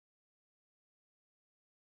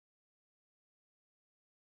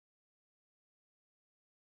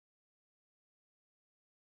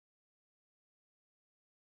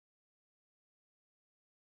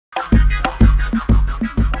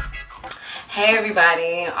Hey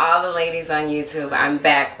everybody, all the ladies on YouTube, I'm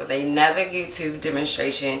back with another YouTube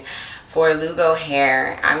demonstration for Lugo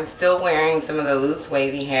hair. I'm still wearing some of the loose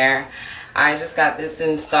wavy hair. I just got this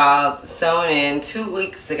installed, sewn in 2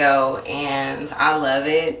 weeks ago, and I love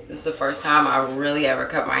it. This is the first time I really ever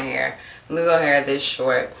cut my hair, Lugo hair this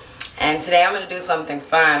short. And today I'm going to do something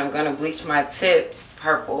fun. I'm going to bleach my tips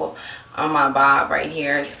purple on my bob right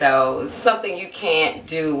here. So it's something you can't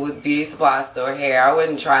do with beauty supply store hair. I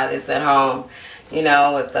wouldn't try this at home, you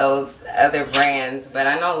know, with those other brands, but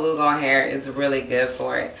I know Lugo hair is really good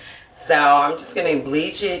for it. So I'm just gonna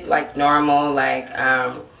bleach it like normal, like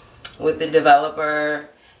with the developer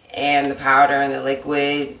and the powder and the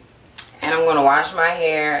liquid. And I'm gonna wash my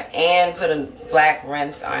hair and put a black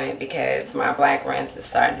rinse on it because my black rinse is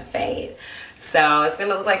starting to fade. So it's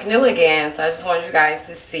gonna look like new again. So I just wanted you guys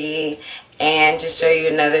to see and just show you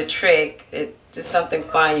another trick. It's just something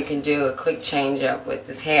fun you can do, a quick change up with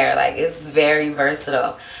this hair. Like, it's very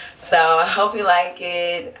versatile. So I hope you like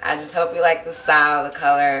it. I just hope you like the style, the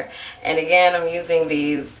color. And again, I'm using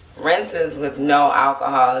these rinses with no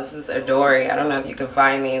alcohol. This is Adori. I don't know if you can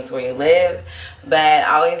find these where you live, but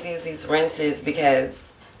I always use these rinses because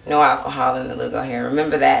no alcohol in the Lugo hair.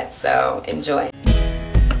 Remember that. So enjoy.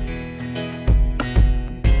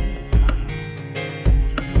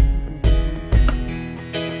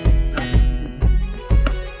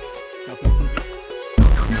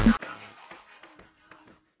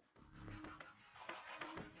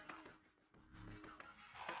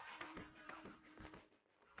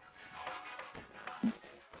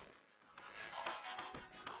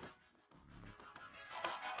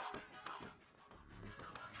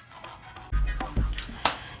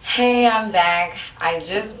 Hey, I'm back. I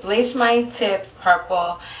just bleached my tips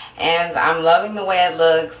purple and I'm loving the way it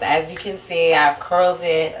looks. As you can see, I've curled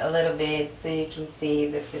it a little bit so you can see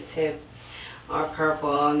that the tips are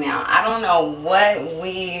purple. Now, I don't know what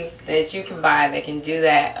weave that you can buy that can do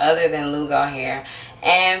that other than Lugo hair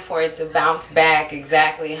and for it to bounce back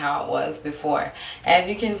exactly how it was before. As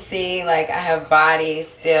you can see, like, I have body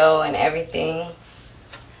still and everything.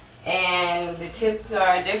 And the tips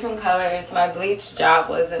are different colors. My bleach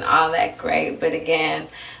job wasn't all that great, but again,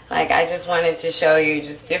 like, I just wanted to show you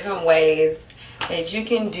just different ways that you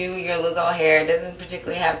can do your Lugo hair. It doesn't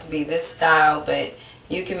particularly have to be this style, but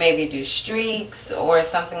you can maybe do streaks or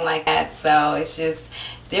something like that. So it's just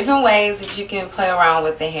different ways that you can play around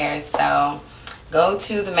with the hair. So go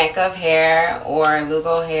to the Mecca of Hair or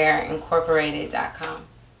LugoHairIncorporated.com.